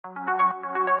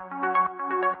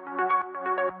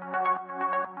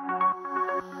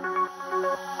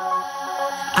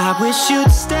I wish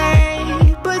you'd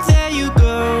stay, but there you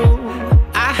go.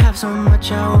 I have so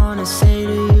much I wanna say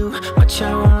to you, much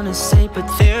I wanna say, but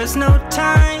there's no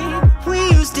time. We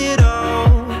used it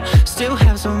all. Still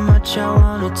have so much I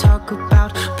wanna talk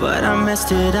about, but I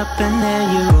messed it up and there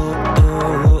you go.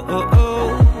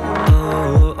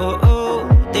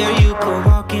 There you go,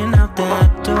 walking out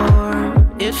that door.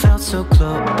 It felt so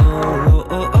close,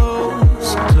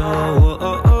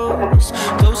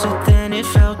 closer than it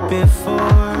felt before.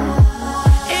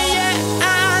 And yeah,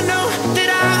 I know that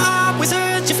I always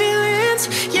hurt your feelings.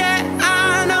 Yeah,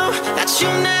 I know that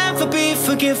you'll never be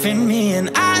forgiving me, and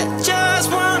I just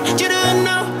want you to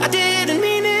know I didn't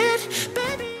mean it,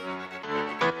 baby.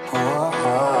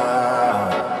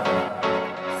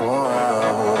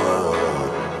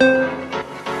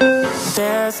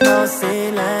 There's no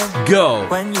ceiling. Go.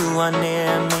 When you are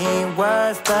near me,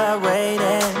 worth the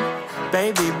waiting.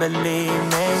 Baby, believe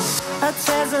me, a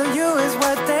chance of you is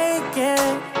worth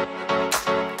taking.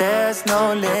 There's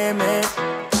no limit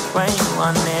when you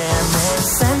are near me.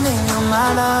 Sending you my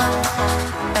love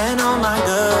and all my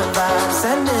good vibes,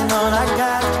 sending all I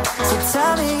got. So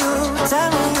tell me you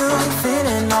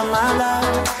feeling all my love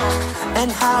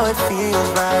and how it feels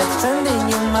right. Sending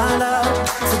you my love.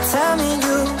 So tell me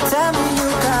you got it.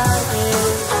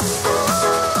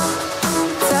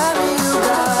 Tell me you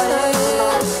got it.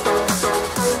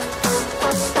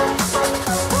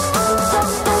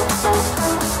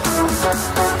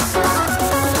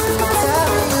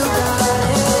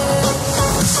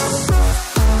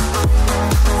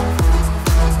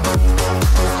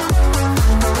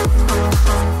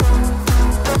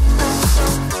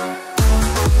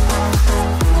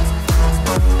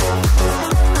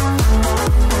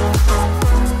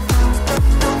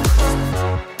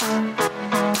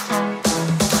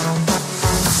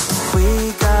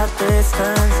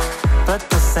 But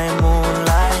the same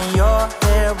moonlight, you're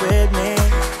here with me,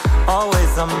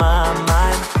 always on my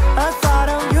mind. A thought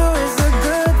of you is a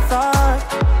good thought.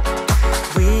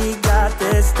 We got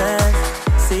distance,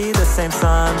 see the same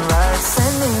sunrise.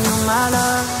 Sending you my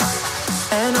love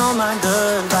and all my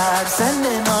good vibes,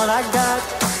 sending all I got.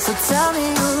 So tell me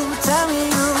you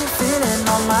feeling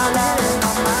all my love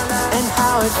and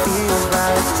how it feels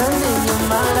right. Sending you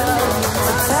my love.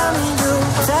 So tell me you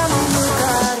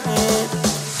got it.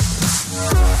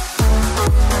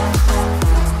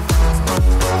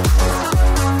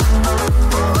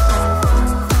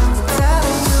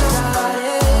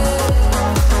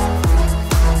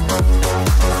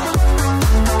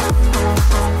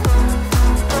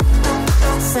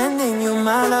 Sending you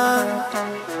my love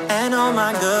and all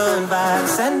my good vibes,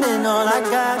 sending all I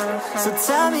got. So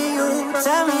tell me you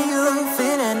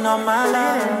feeling all my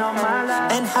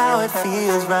love and how it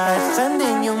feels right.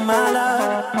 Sending you my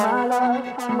love, my love,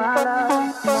 my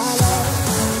love, my love.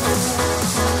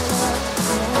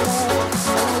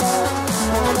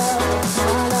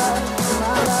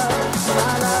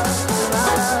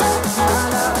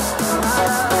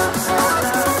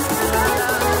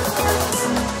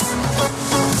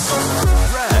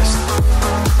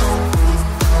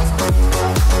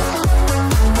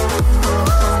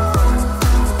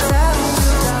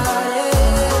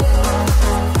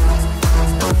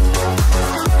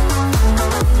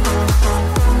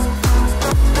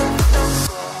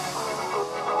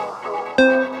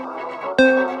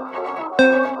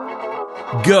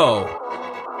 Go.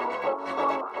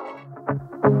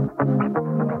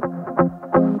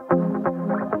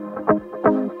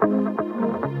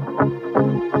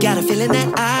 Got a feeling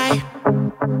that I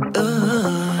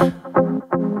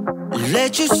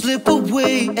let you slip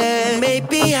away, and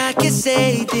maybe I can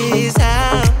say this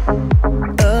out.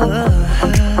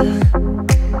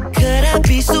 Could I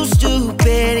be so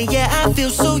stupid? Yeah, I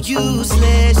feel so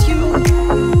useless.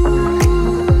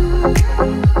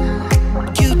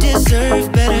 You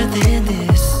deserve better than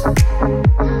this,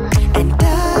 and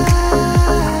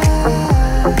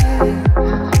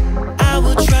I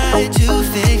will try to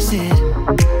fix it.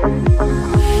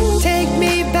 Take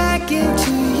me back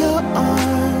into your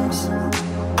arms.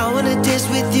 I wanna dance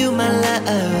with you, my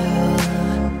love,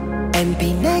 and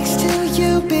be next to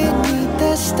you beneath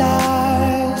the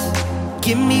stars.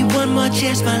 Give me one more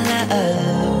chance, my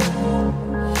love.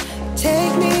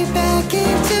 Take me back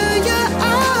into your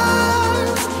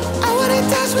arms. I wanna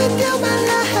dance with you, my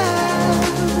love,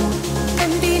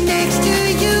 and be next to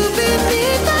you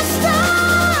beneath the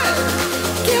stars.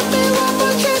 Give me one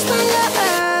more chance, my love.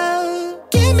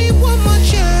 Give me one more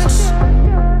chance.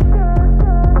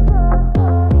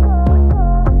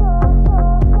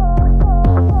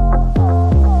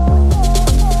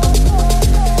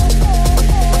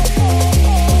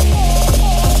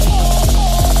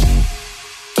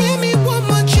 Give me one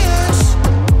more chance.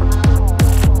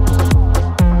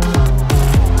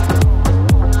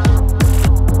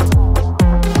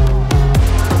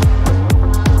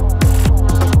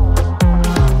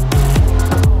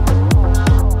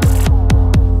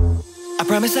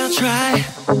 promise I'll try.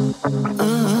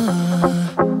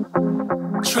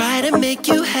 Try to make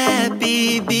you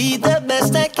happy, be the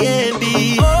best I can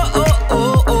be. Oh, oh,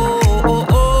 oh, oh, oh,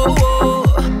 oh, oh.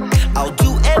 I'll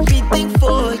do everything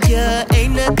for ya.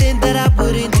 Ain't nothing that I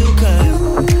wouldn't do, 'cause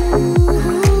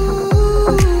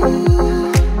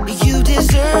you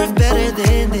deserve better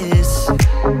than this.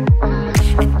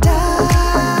 And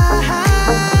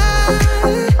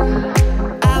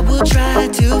I will try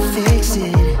to fix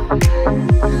it.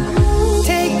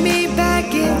 Take me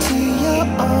back into your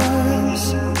arms.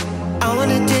 I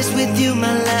wanna dance with you,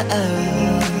 my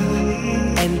love,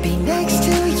 and be next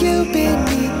to you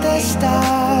beneath the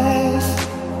stars.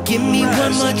 Give me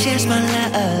one more chance, my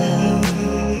love.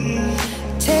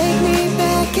 Take me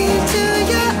back into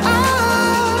your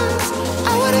arms.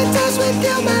 I wanna dance with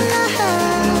you, my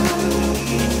love,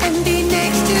 and be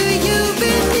next to you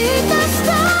beneath the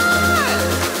stars.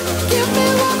 Give me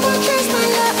one more chance, my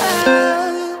love.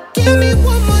 Give me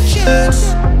one more chance.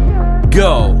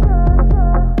 Go.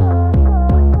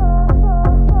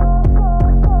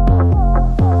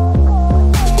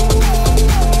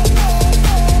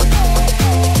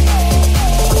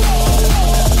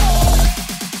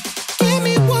 Give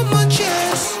me one more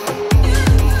chance.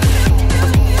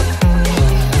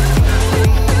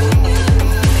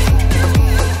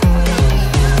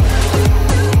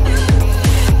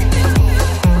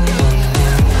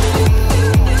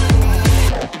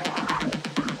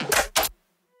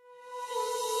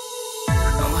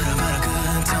 What about a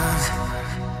good times?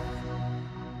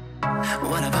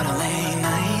 What about a late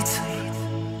night?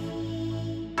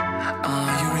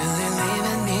 Are you really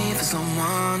leaving me for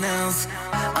someone else?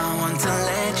 I want to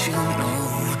let you know.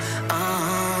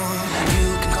 You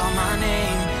can call my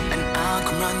name and I'll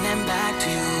come running back to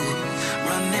you.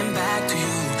 Running back to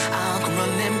you. I'll come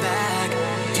running back.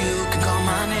 You can call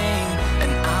my name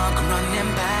and I'll come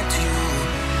running back to you.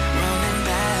 Running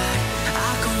back.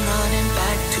 I'll come running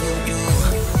back to you.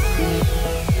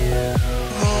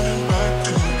 Running back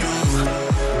to you.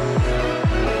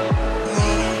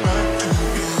 Running back to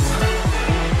you. Running back to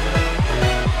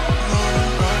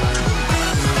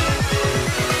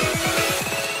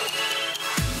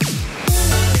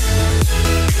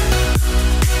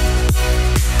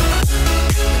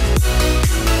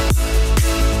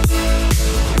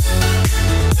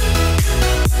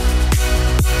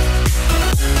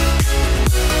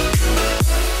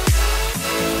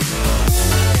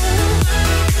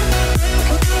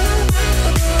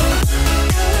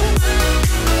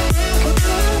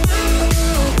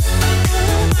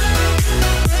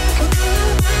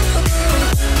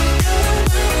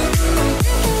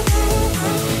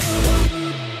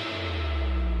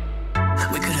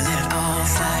we could have let it all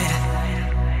slide.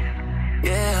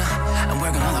 Yeah, I'm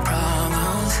working on the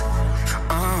problems.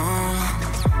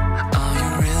 Are you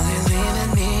really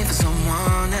leaving me for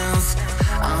someone else?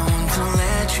 I want to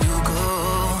let you go.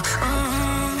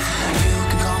 You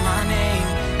can call my name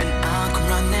and I'll come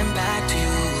running back to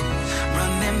you.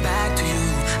 Running back to you.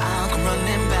 I'll come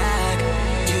running back.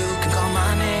 You can call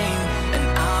my name and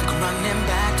I'll come running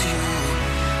back to you.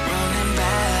 Running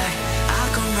back.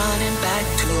 I'll come running back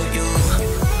to you.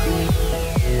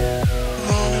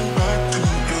 Running back to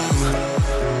you.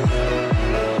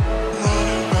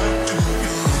 Running back to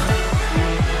you.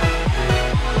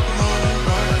 Running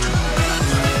back to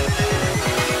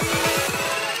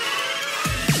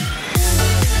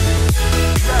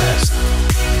Rest.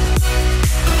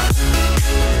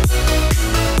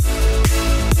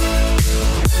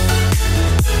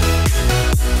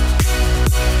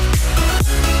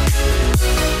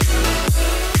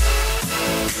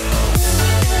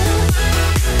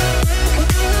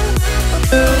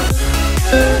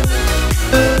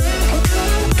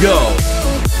 Go.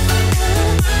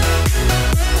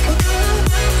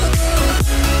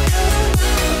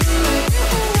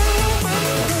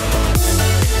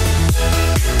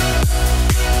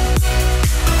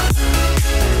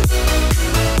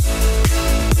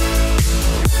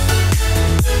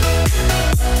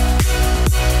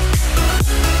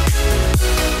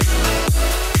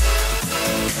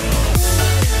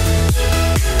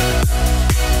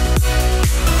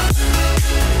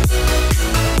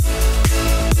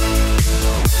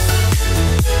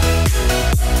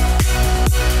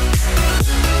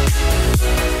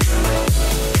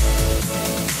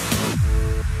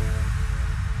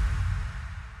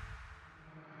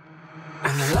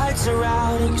 And the lights are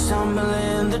out, you stumble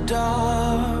in the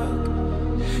dark.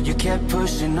 You kept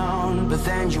pushing on, but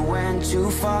then you went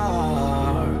too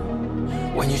far.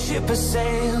 When your ship has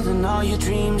sailed and all your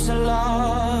dreams are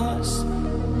lost,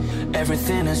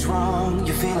 everything is wrong,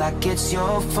 you feel like it's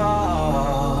your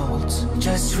fault.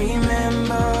 Just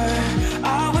remember,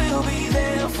 I will be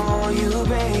there for you,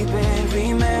 baby.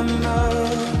 Remember,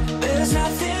 there's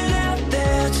nothing out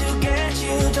there to get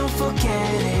you, don't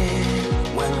forget it.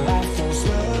 When life is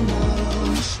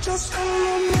lemons, just call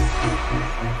on me.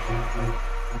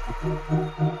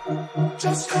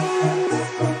 Just call on me.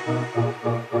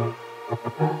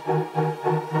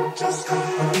 Just call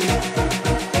on me.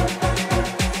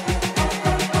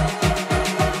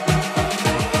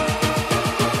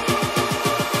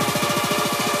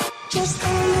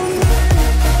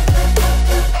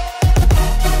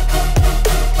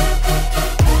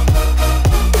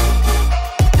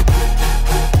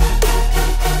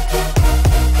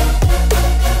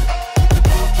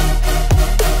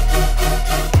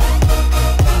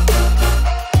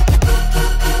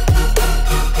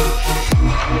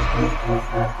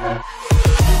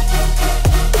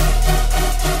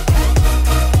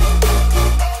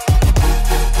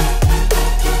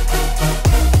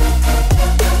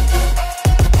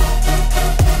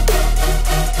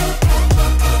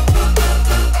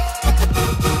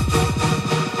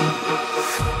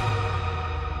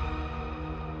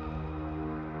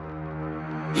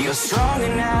 You're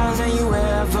stronger now than you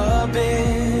ever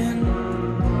been.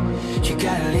 You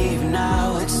gotta leave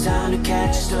now, it's time to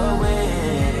catch the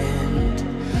wind.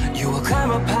 You will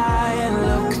climb up high and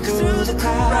look through the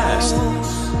clouds.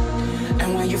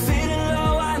 And when you're feeling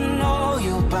low, I know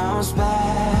you'll bounce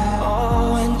back.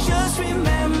 Oh, and just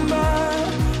remember,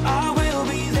 I will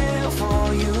be there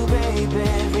for you, baby.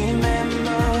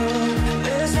 Remember,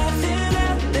 there's nothing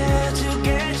out there to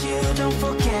get you, don't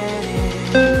forget it.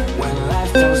 When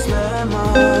life throws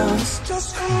lemons, just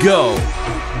Go.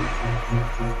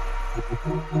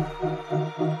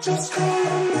 Just call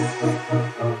on me.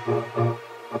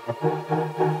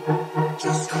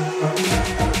 Just call on me.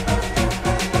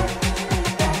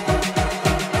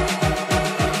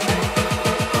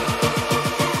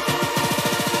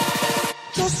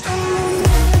 Just call on me.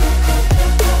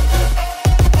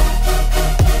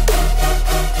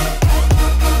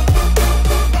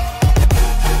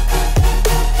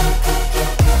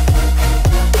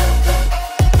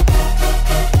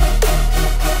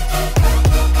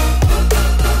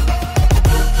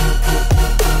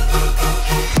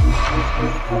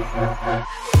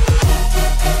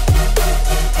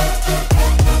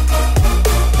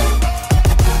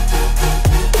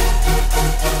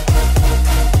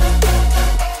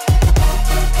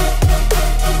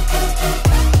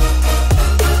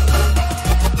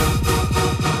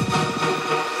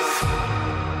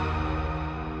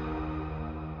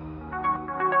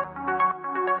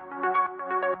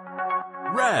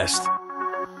 Rest.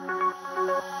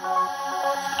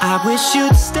 I wish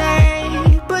you'd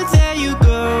stay, but there you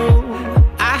go.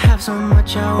 I have so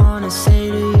much I wanna say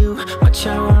to you, much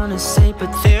I wanna say,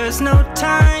 but there's no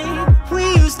time. We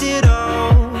used it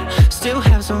all. Still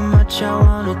have so much I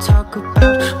wanna talk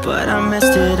about, but I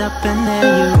messed it up and there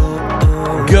you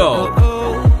go. Go.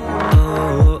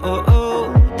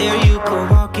 There you go,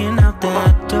 walking out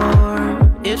that door.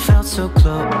 It felt so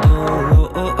close,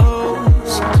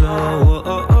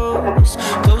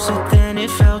 closer than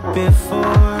it felt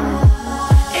before.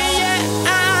 And yeah,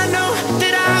 I know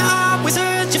that I always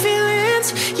hurt your feelings.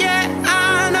 Yeah,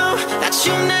 I know that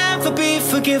you'll never be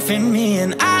forgiving me,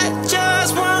 and I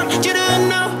just want you to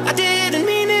know I didn't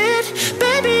mean it.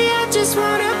 Baby, I just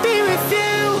wanna be with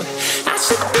you. I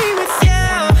should be with you.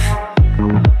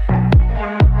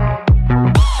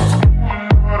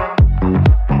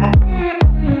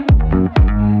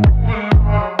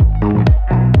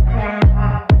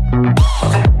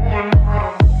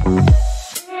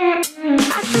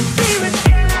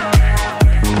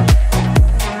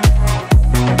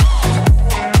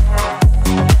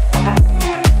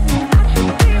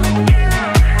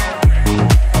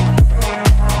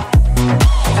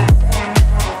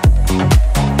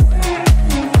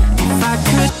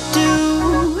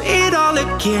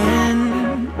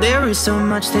 So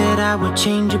much that I would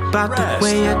change about the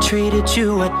way I treated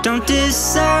you. I don't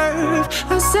deserve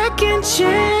a second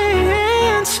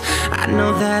chance. I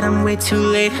know that I'm way too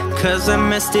late, cause I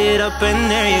messed it up and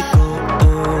there you go.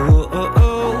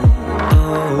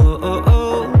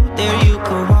 There you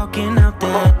go, walking out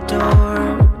that door.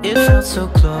 It felt so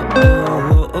close,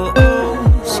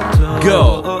 Go.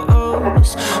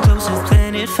 closer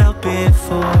than it felt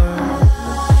before.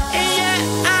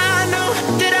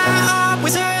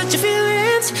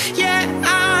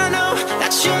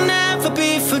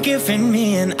 Forgiving me,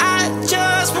 and I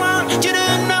just want you to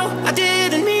know I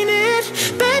didn't mean it.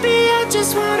 Baby, I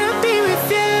just wanna be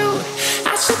with you.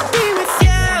 I should be with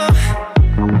you.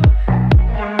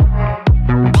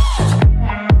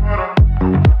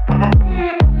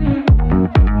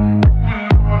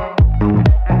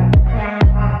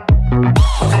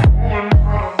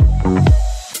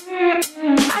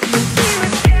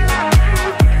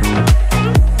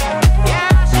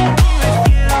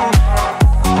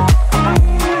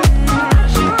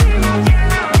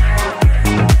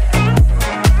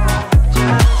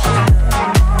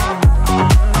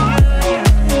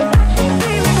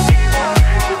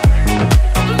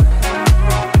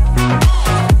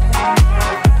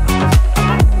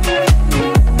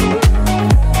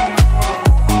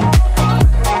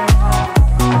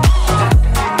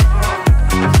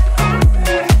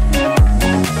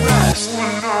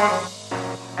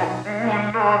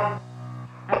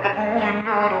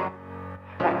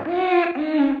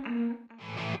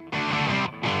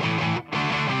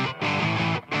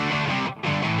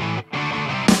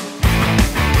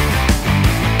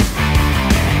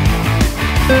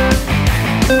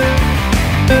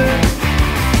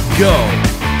 Go.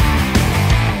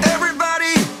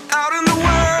 Everybody out in the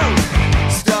world,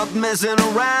 stop messing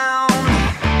around.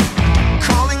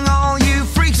 Calling all you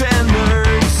freaks and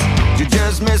nerds, you're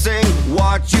just missing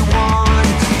what you want.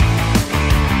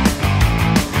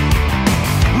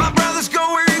 My brother's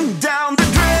going down the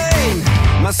drain,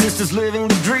 my sister's living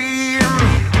the dream,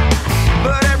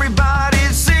 but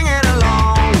everybody's singing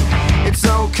along. It's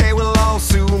okay, we'll all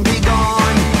soon be gone.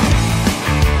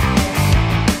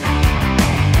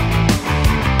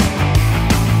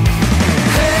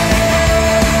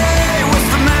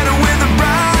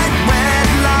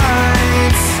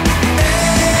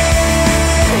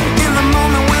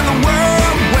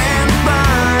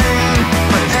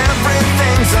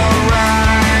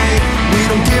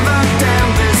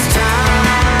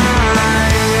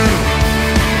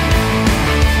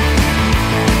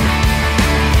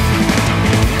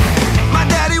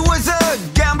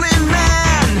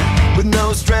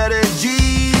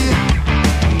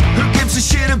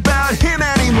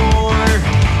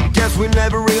 We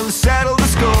never really settled the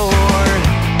score.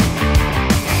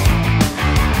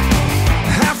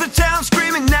 Half the town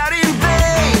screaming out in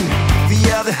vain,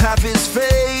 the other half is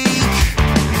fake,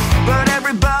 but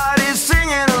everybody's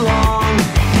singing along.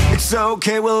 It's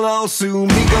okay, we'll all soon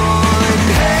be gone.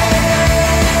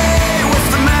 Hey, what's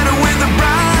the matter with the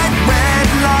bright red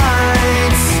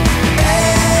lights?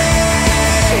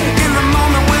 Hey, in the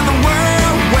moment when the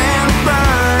world went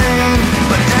blind,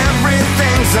 but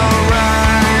everything's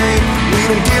alright. We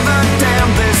don't give a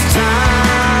damn this time.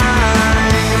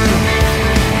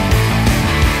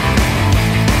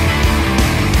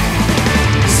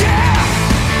 Yeah!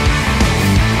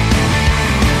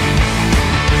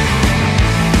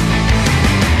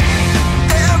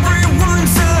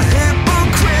 Everyone's a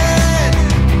hypocrite.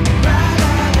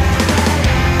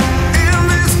 In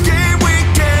this game we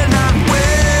cannot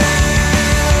win.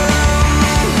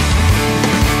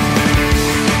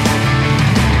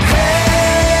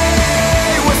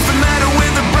 Hey, what's the matter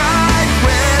with the bright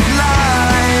red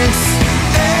lights?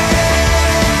 Hey,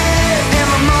 in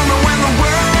the moment when the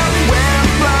world went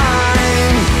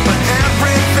blind, but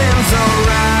everything's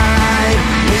alright.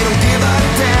 We don't give a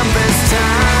damn this time.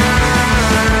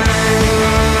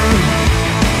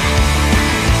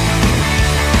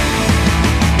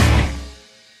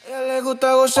 A ella le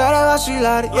gusta gozar y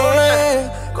vacilar,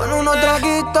 yeah, con unos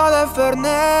traguitos de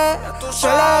Fernet. Se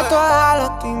le da toda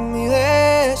la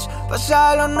timidez,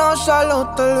 pasarlo no solo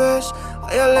tal vez.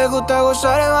 A ella le gusta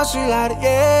gozar y vacilar,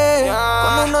 yeah,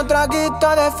 con unos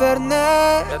traguitos de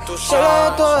Fernet. Se le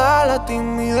da toda la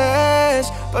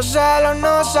timidez, pasarlo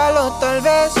no solo tal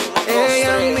vez.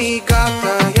 Ella es mi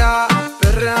gata, ya,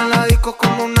 perrea en la disco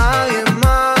como nadie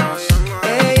más.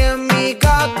 Ella es mi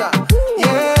gata,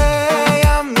 yeah,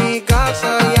 ella es mi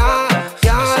gata, ya,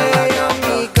 ya, ella es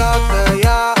mi gata,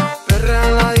 ya, perrea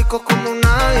en la disco como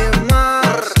nadie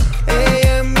más.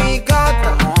 Ella es mi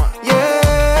gata,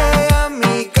 yeah, ella es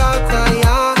mi gata,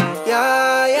 ya, ya,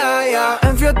 ya, ya.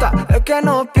 En fiesta es que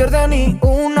no pierde ni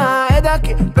una, es de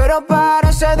aquí, pero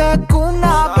parece de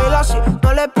cuna. Pero así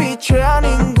no le piche a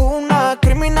ninguna,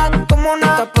 criminal como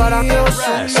nada para que os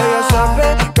ella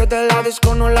sabe que de la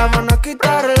disco no la van a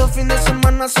quitar. Los fines de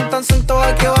semana son tan santos,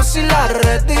 hay que vacilar.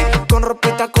 Ready, con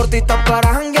ropita cortita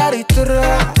para janguear y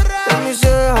tirar. De mí se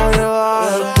deja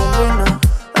llevar, combina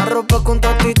la ropa con tu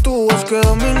actitud, es que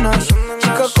dominas.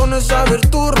 Chica con esa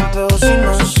virtud, rompe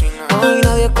bocinas. No hay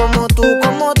nadie como tú,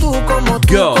 como tú, como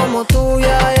tú, Go. como tú,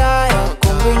 ya, ya, ya.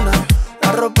 Combina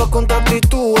la ropa con tu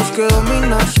actitud, es que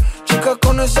dominas. Chica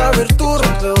con esa virtud,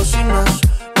 rompe bocinas.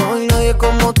 No hay nadie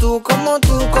como tú, como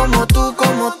tú, como tú,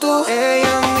 como tú.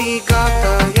 Ella es mi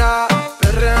gata, ya,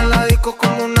 perrea en la disco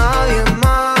como nadie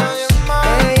más.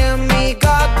 Ella es mi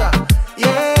gata,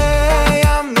 yeah,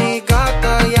 ella es mi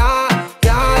gata, ya,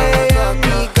 ya, ella es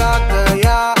mi gata,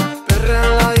 ya, perrea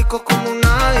en la disco como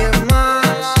nadie más.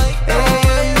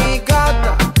 Ella es mi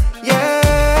gata, yeah,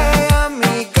 ella es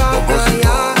mi gata,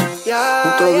 ya, ya,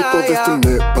 Un traguito de ya,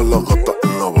 Fernet pa' la gata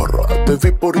en Navarra. Te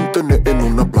vi por internet en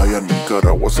una playa en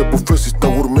Nicaragua. Ese buffet sí está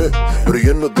gourmet, pero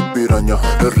lleno de piraña.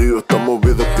 El río está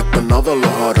movido, que está nada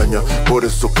las arañas. Por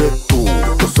eso que tú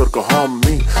te acercas a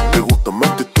mí. Me gusta más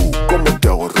que tú, como te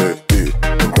hago reír.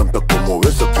 Me encanta cómo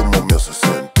besas, cómo me haces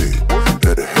sentir.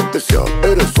 Eres especial,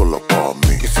 eres sola para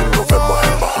mí. Y si nos vemos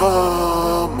en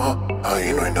Bahamas,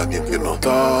 ahí no hay nadie que nos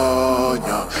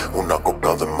daña. Una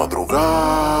copa de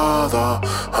madrugada,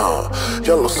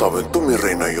 ya lo saben, tú mi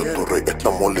reina y yo tu rey.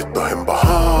 Estamos listas en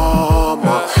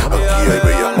Bahamas. Aquí hay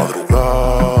bellas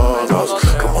madrugadas,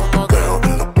 romantiqueo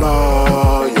en la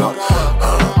playa.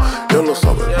 Ya lo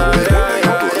saben, tú mi reina y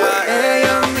yo tu rey.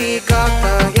 ella es mi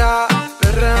gata, ya,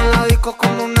 perrea en la disco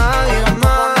como nadie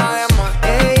más.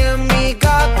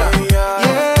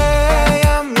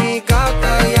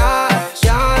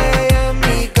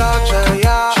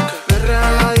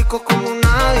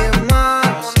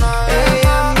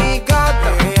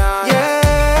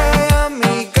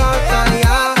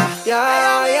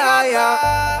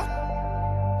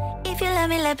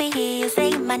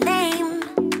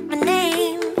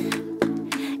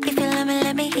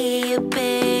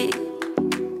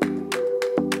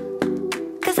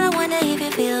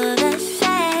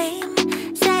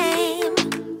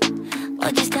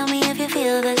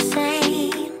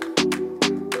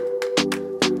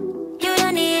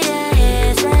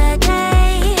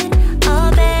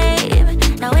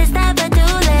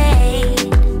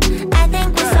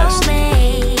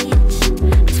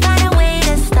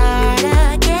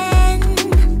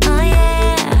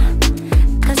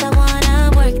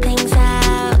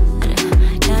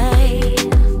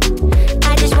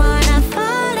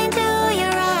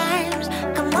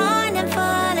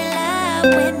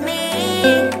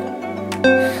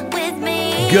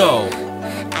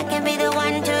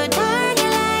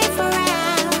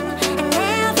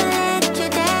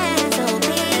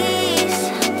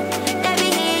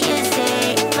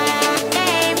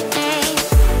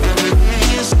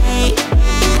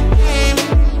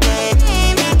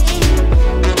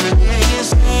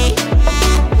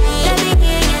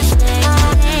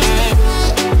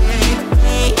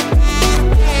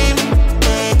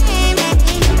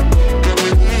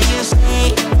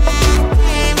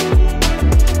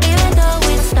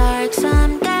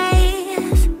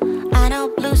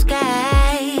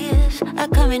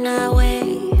 going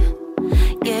away.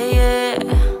 Yeah, yeah.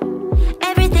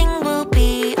 Everything will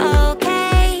be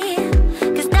okay,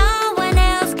 'cause no one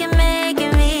else can make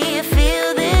me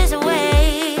feel this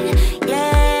way.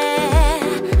 Yeah,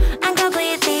 I'm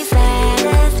completely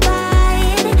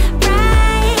satisfied,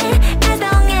 right, as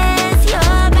long as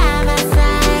you're by my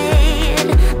side.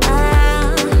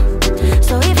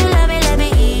 So if you love me, let me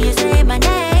hear you say my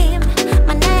name,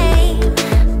 my name.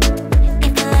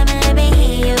 If you love me, let me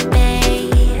hear you, babe.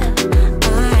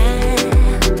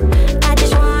 I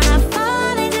just wanna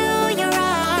fall into your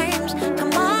arms.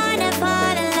 Come on and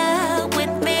fall in love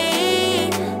with me,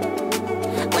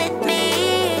 with me.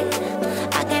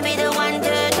 I can be the one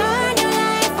to turn your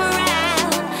life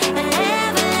around and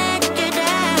never let you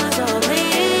down. So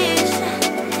please,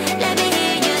 let me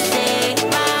hear you say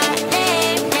my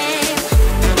name, name.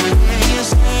 You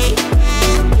say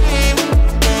my name,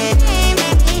 name.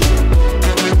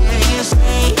 You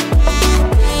say,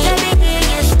 let me hear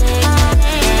you say my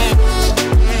name,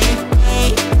 name.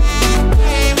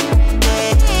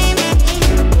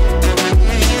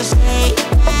 You say,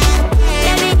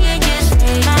 let me hear you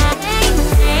say my name,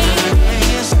 name.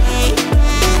 You say,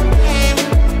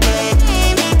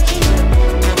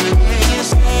 you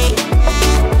say,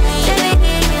 let me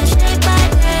hear you say my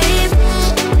name,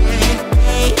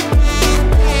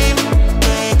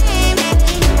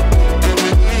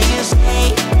 You say,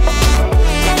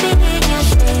 let me hear you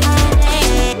say my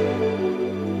name.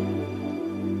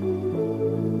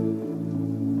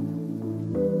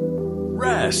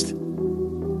 Rest.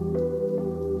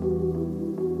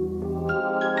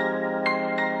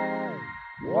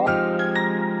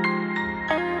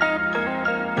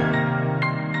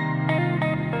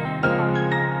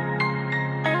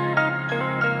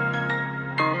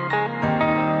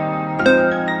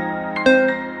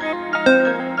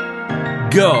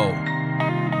 Go.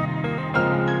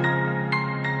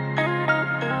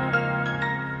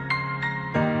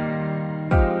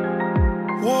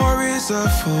 War is a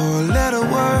four-letter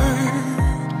word.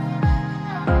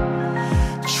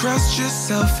 Trust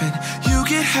yourself and you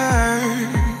get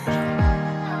hurt.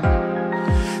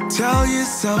 Tell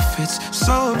yourself it's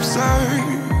so absurd.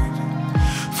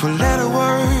 Four-letter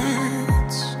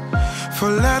words,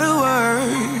 four-letter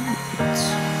words.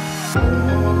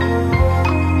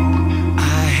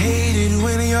 I hate it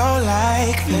when you're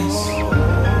like this.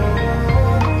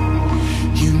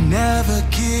 You never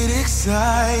get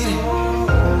excited.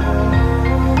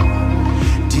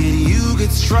 Did you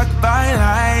get struck by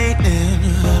lightning?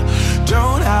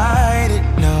 Don't hide it,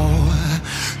 no.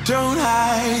 Don't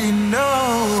hide it, no.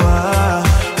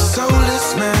 Soulless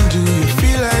man, do you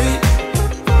feel it?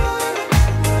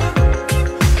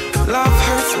 Love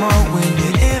hurts more when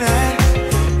you're in it,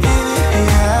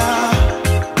 yeah.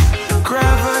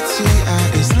 Gravity at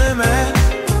its limit,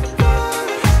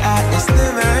 at its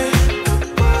limit.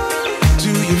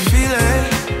 Do you feel it?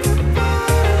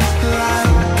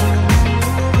 Like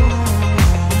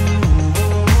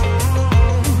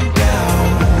down,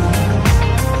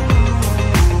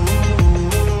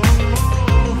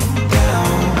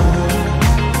 down,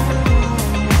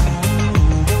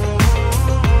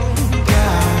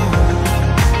 down.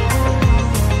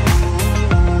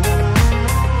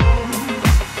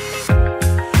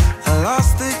 I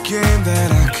lost the game that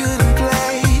I couldn't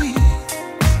play.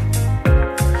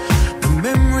 The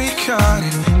memory card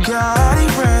it got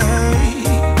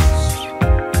erased.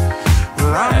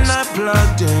 Well, I'm not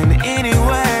plugged in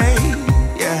anyway,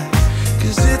 yeah,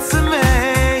 'cause it's a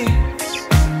maze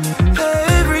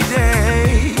every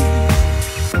day.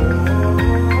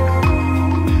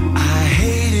 I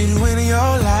hate it when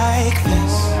you're like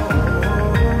this.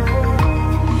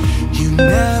 You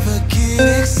never get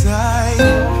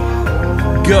excited.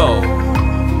 Go.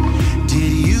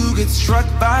 Did you get struck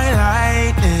by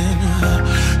lightning?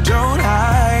 Don't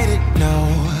hide it, no.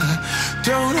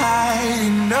 Don't hide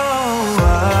it, no.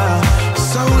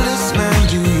 Soulless man,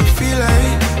 do you feel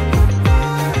it?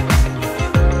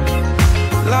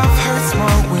 Love hurts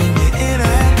more when you're in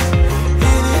it,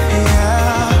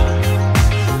 yeah.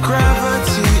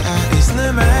 Gravity at its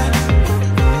limit,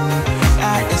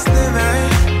 at its limit.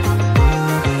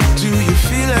 Do you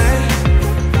feel it?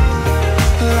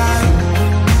 Like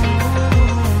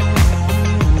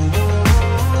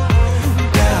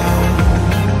down,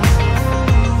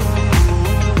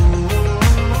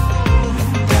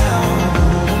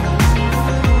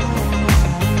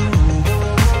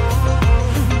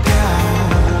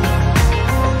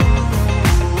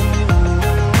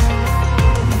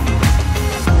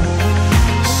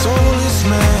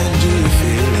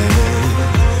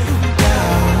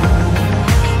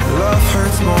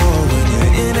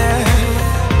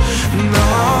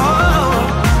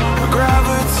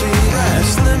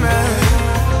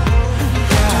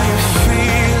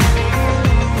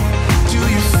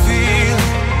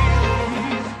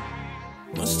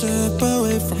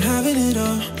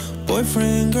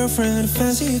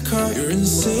 are. You're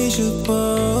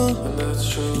insatiable,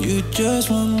 you just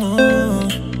want more.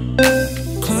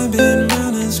 Climbing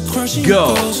mountains, crushing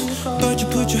Go. goals, but you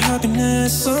put your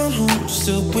happiness on hold.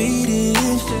 Still waiting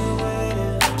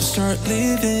to start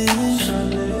living.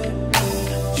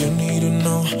 You need to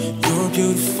know you're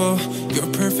beautiful,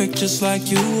 you're perfect just like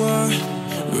you are.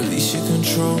 Release your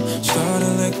control, start to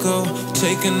let go.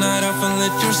 Take a night off and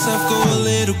let yourself go a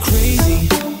little crazy.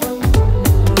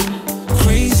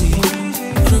 Crazy,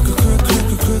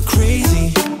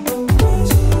 crazy.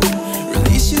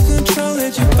 Release your control,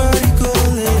 let your body go a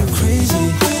little crazy.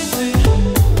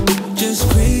 Just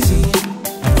crazy,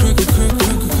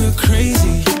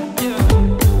 crazy.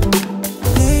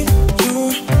 Let your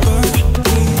body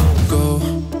go.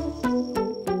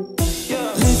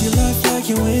 Live your life like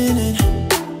you're winning.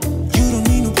 You don't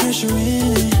need no pressure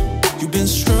in it. You've been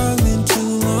struggling too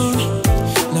long.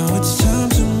 Now it's time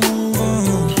to move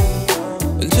on.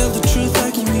 And tell the truth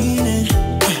like you mean it.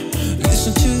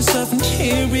 Listen to yourself and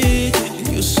hear it. And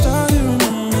you'll start to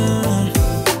remember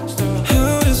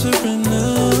how to surrender.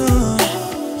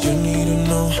 You need to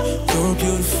know you're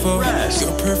beautiful,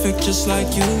 you're perfect just like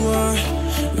you are.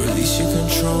 Release your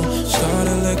control, start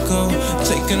to let go.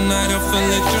 Take a night off and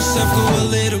let yourself go a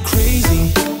little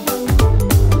crazy.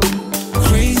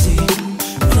 Crazy,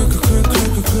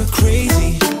 crazy.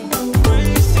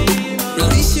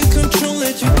 Release your control,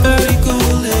 let your body go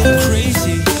a little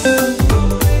crazy.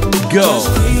 Go. Just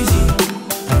crazy,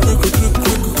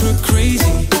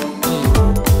 crazy.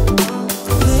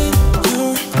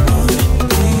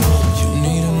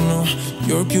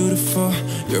 You're beautiful,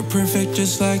 you're perfect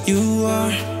just like you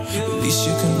are. Release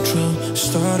your control,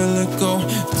 start to let go.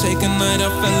 Take a night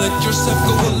off and let yourself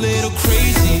go a little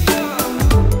crazy.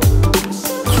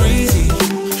 Crazy,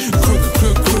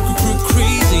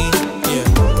 crazy, yeah.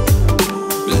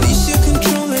 Release your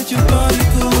control, let your body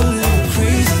go a little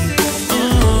crazy.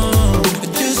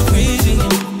 Just crazy,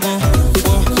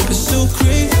 it's so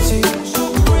crazy.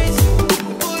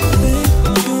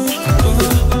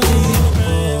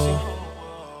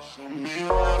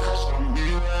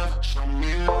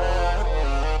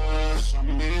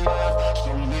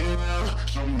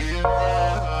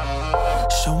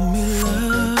 Show me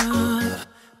love,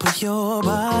 put your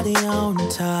body on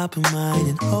top of mine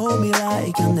and hold me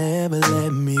like you'll never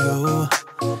let me go.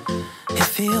 It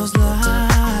feels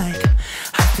like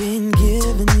I've been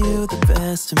giving you the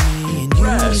best of me and you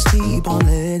just keep on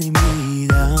letting me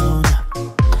down.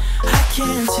 I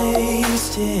can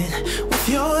taste it with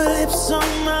your lips on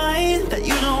mine that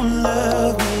you don't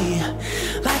love me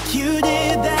like you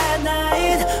did that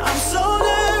night. I'm so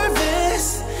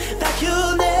nervous that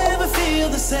you'll never feel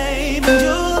the same and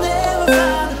you'll never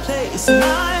find a place in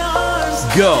my arms.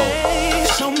 Go. Hey,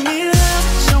 show me love,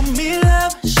 show me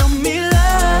love, show me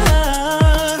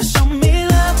love, show me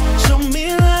love, show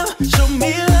me love, show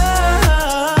me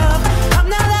love. I'm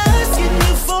not asking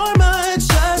you for much,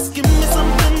 just give me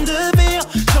something to feel.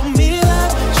 Show me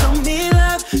love, show me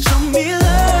love, show me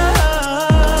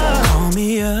love. Call me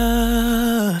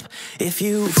up if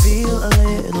you feel a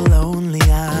little lonely.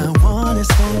 I wanna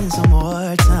spend some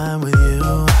more time with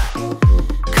you.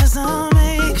 'Cause I'm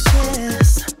anxious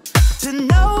to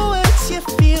know what you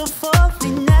feel for me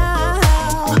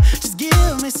now. Just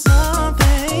give me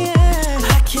something.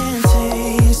 I can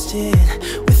taste it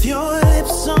with your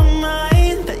lips on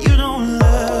mine that you don't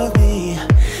love me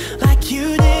like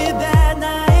you did that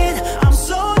night. I'm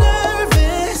so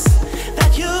nervous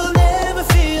that you'll never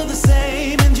feel the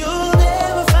same and you'll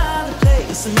never find a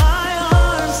place in my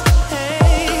arms.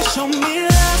 Hey, show me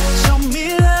love, show me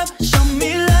love, show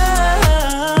me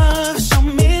love, show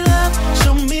me love,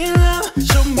 show me love,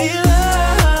 show me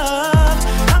love.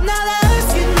 I'm not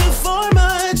asking you for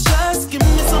much, just give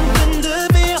me something to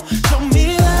feel. Show me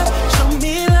love, show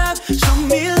me love, show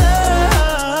me love.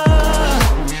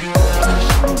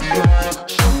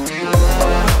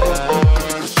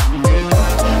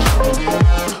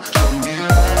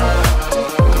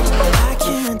 I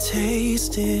can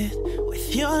taste it with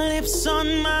your lips on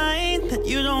mine that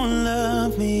you don't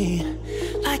love me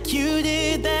like you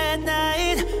did that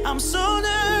night. I'm so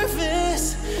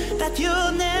nervous that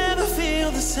you'll never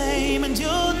feel the same and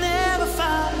you'll never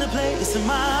find a place in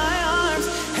my arms.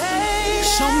 Hey,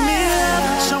 show me love,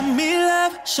 show me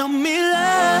love, show me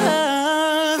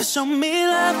love, show me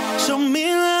love, show me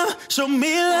love, show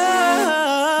me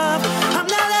love. I'm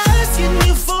not asking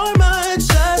you for much,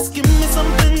 just give me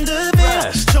something to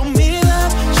feel. Show me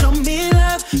love, show me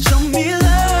love, show me love.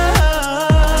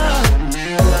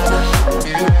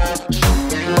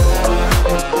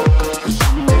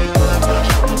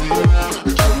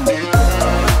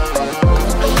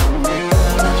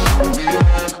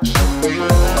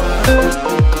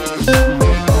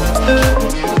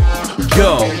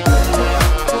 Go.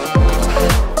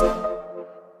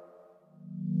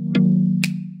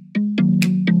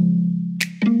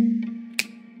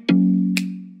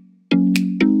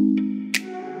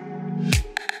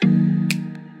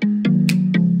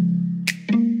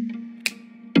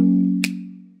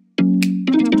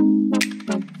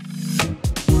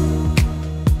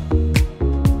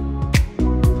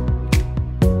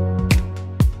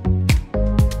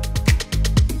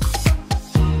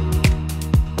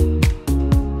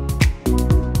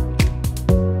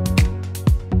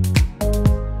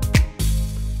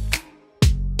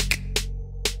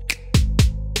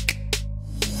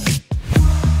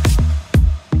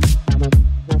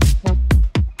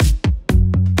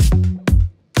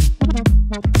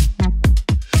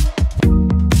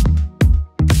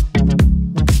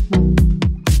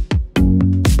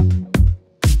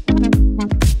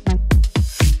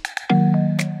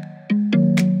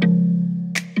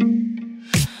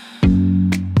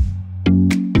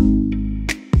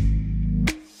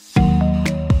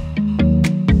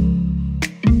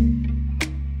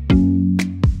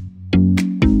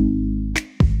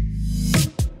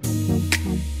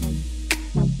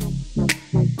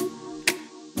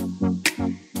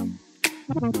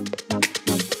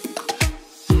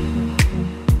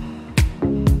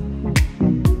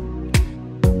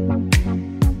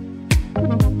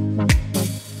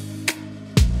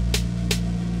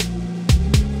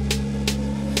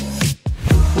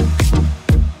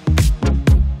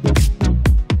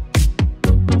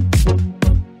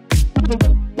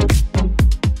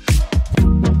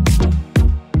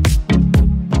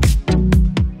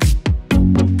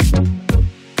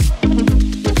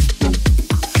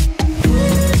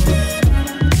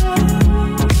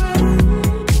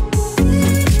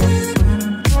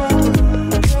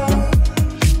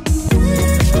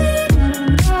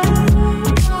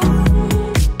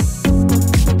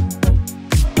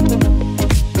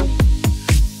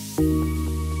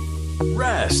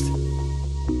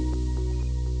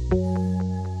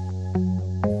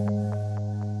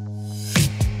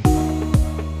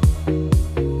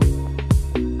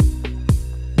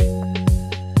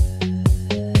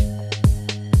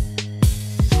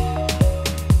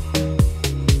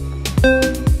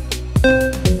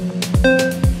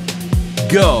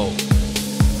 Go.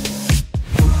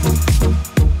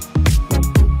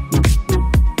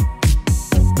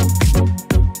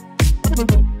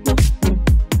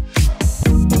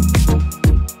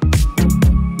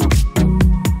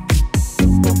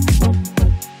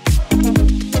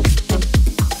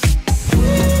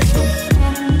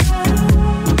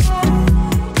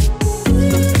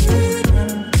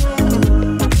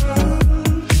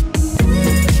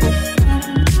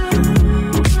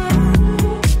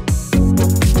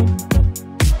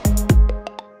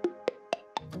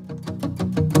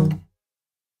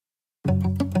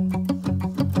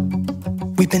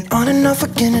 We've been on and off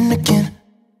again and again.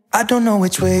 I don't know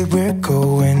which way we're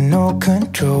going, no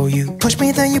control. You push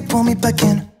me, then you pull me back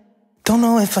in. Don't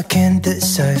know if I can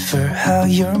decipher how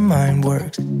your mind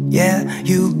works. Yeah,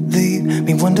 you leave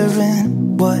me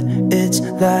wondering what it's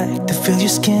like to feel your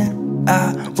skin.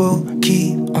 I will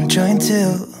keep on trying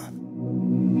till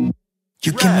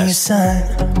you give me a sign.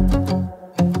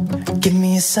 Give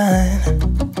me a sign.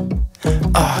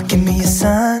 Oh, give me a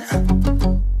sign.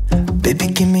 Baby,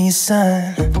 give me a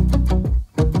sign.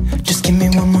 Just give me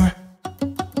one more.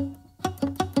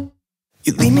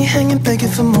 You leave me hanging, begging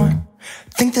for more.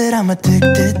 Think that I'm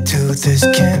addicted to this,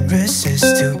 can't resist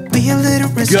to be a little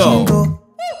risky and go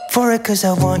for it, cause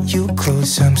I want you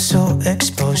close. I'm so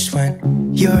exposed when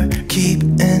you're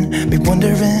keeping me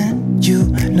wondering. You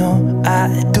know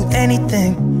I'd do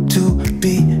anything to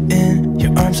be in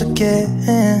your arms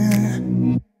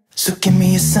again. So give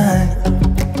me a sign.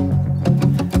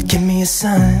 Give me a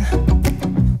sign.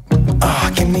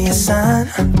 Oh, give me a sign.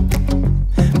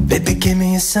 Baby, give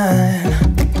me a sign.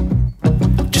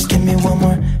 Just give me one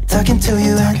more. Talking to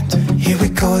you and here we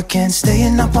go again.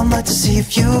 Staying up all night to see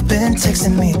if you've been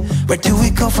texting me. Where do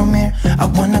we go from here? I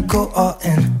wanna go all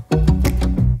in.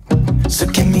 So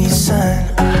give me a sign.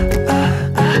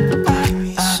 Give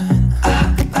me a sign.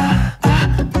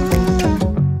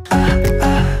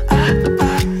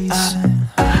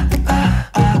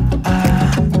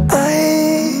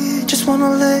 I just wanna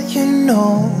let you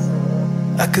know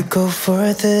I could go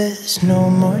for this, no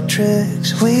more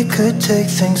tricks. We could take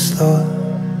things slow.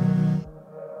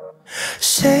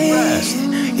 Say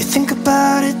you think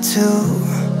about it too.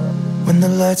 When the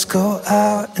lights go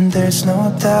out and there's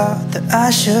no doubt that I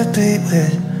should be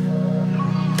with,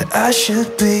 that I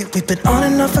should be. We've been on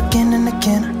and off again and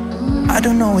again. I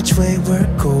don't know which way we're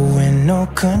going, no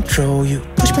control. You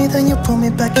push me, then you pull me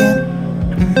back in.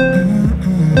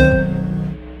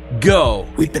 Go.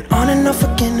 We've been on and off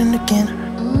again and again.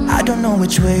 I don't know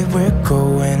which way we're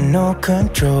going, no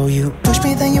control. You push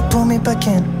me, then you pull me back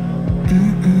in.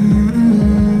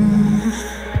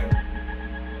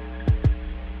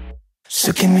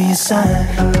 So give me a sign.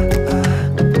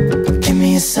 Give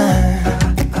me a sign.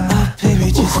 Oh,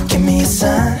 baby, just give me a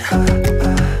sign.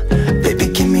 Baby,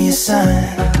 give me a sign.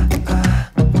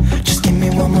 Just give me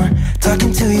one more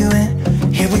talking to you,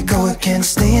 and here we go again.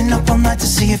 Staying up all night to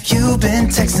see if you've been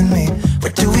texting me.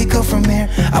 Where do we go from here?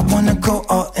 I wanna go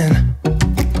all in.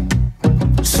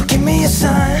 So give me a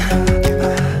sign.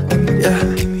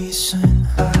 Yeah, give me a sign.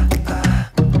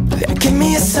 Yeah, give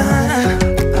me a sign.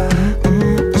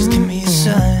 Just give me a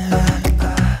sign.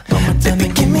 Baby,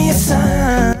 give me a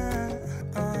sign.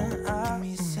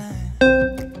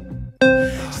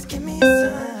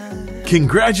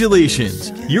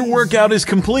 Congratulations! Your workout is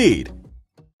complete.